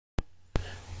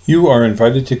You are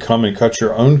invited to come and cut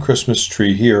your own Christmas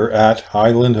tree here at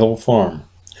Highland Hill Farm.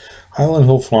 Highland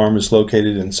Hill Farm is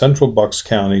located in central Bucks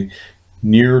County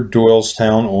near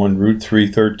Doylestown on Route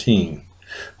 313.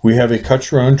 We have a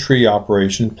cut your own tree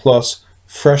operation plus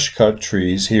fresh cut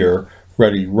trees here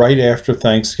ready right after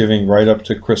Thanksgiving right up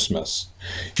to Christmas.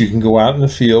 You can go out in the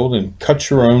field and cut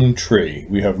your own tree.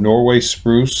 We have Norway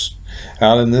spruce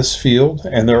out in this field,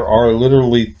 and there are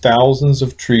literally thousands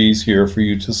of trees here for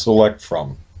you to select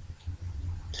from.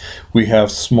 We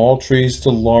have small trees to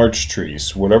large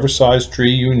trees. Whatever size tree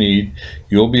you need,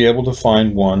 you'll be able to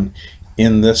find one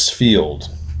in this field.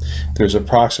 There's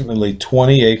approximately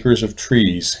 20 acres of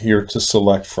trees here to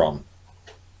select from.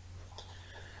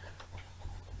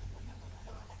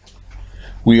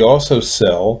 We also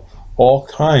sell all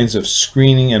kinds of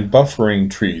screening and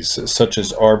buffering trees, such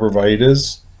as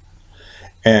arborvitaes,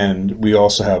 and we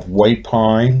also have white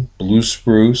pine, blue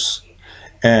spruce,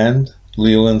 and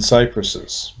Leland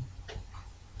cypresses.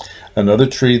 Another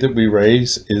tree that we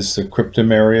raise is the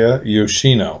Cryptomeria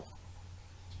yoshino.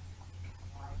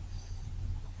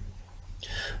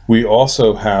 We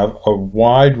also have a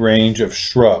wide range of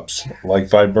shrubs like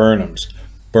viburnums,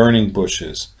 burning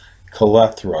bushes,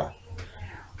 calethra,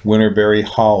 winterberry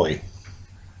holly.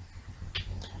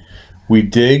 We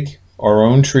dig our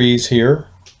own trees here,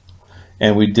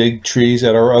 and we dig trees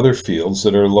at our other fields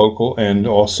that are local and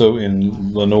also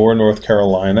in Lenoir, North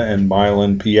Carolina and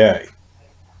Milan, PA.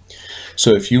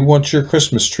 So if you want your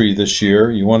Christmas tree this year,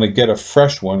 you want to get a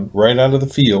fresh one right out of the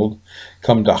field,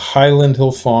 come to Highland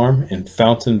Hill Farm in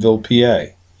Fountainville, PA.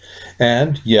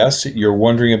 And yes, you're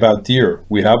wondering about deer.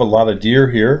 We have a lot of deer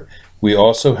here. We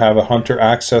also have a hunter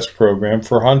access program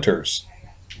for hunters.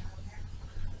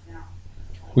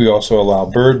 We also allow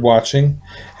bird watching,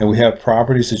 and we have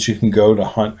properties that you can go to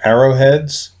hunt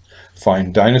arrowheads,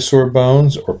 find dinosaur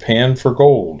bones, or pan for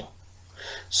gold.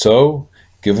 So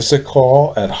give us a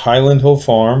call at Highland Hill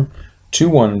Farm,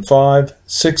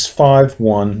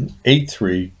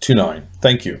 215-651-8329.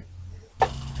 Thank you.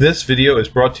 This video is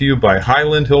brought to you by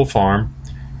Highland Hill Farm.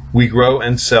 We grow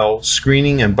and sell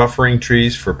screening and buffering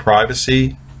trees for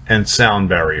privacy and sound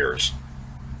barriers.